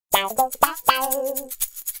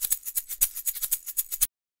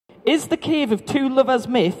Is the Cave of Two Lovers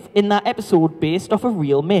myth in that episode based off a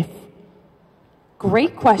real myth?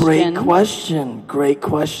 Great question. Great question. Great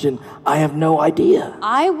question. I have no idea.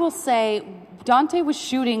 I will say Dante was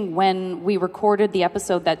shooting when we recorded the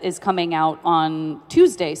episode that is coming out on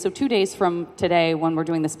Tuesday. So 2 days from today when we're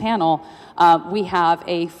doing this panel, we have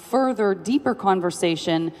a further, deeper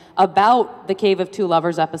conversation about the Cave of Two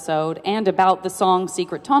Lovers episode and about the song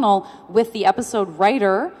Secret Tunnel with the episode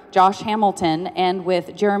writer, Josh Hamilton, and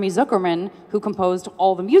with Jeremy Zuckerman, who composed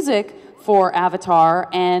all the music for Avatar.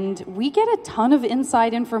 And we get a ton of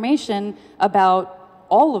inside information about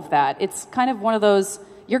all of that. It's kind of one of those...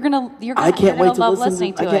 You're gonna I can't wait to love listen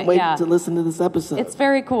listening to I can't it. wait Yeah. to listen to this episode. It's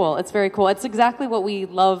very cool. It's very cool. It's exactly what we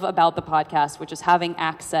love about the podcast, which is having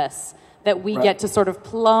access that we get to sort of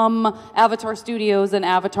plumb Avatar Studios and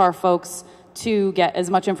Avatar folks to get as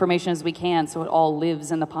much information as we can, so it all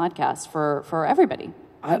lives in the podcast for everybody.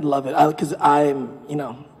 I'd love it because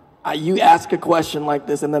you ask a question like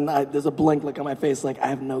this, and then there's a blank look on my face, like I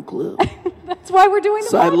have no clue. That's why we're doing the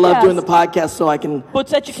podcast. So I love doing the podcast, so I can. But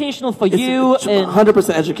it's educational for you. It's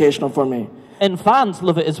 100% educational for me. And fans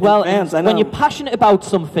love it as well. Fans, I know. When you're passionate about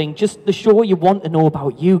something, just the show, you want to know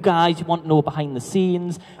about you guys, you want to know behind the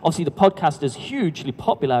scenes. Obviously, the podcast is hugely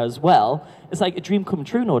popular as well. It's like a dream come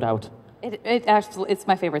true, no doubt. It actually, it's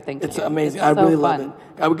my favorite thing to It's do. amazing. It's I really so love fun.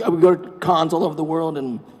 it. I would go to cons all over the world,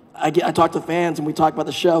 and I talk to fans, and we talk about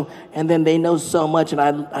the show, and then they know so much, and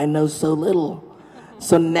I know so little.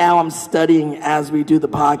 So now I'm studying as we do the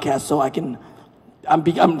podcast, so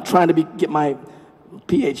I'm trying to get my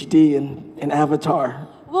PhD in Avatar.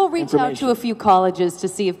 We'll reach out to a few colleges to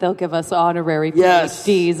see if they'll give us honorary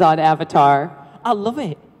PhDs on Avatar. I love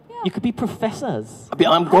it. Yeah. You could be professors.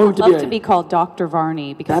 I'm going I'd love to be called Dr.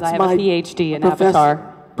 Varney because I have a PhD in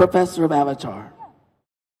Avatar. Professor of Avatar.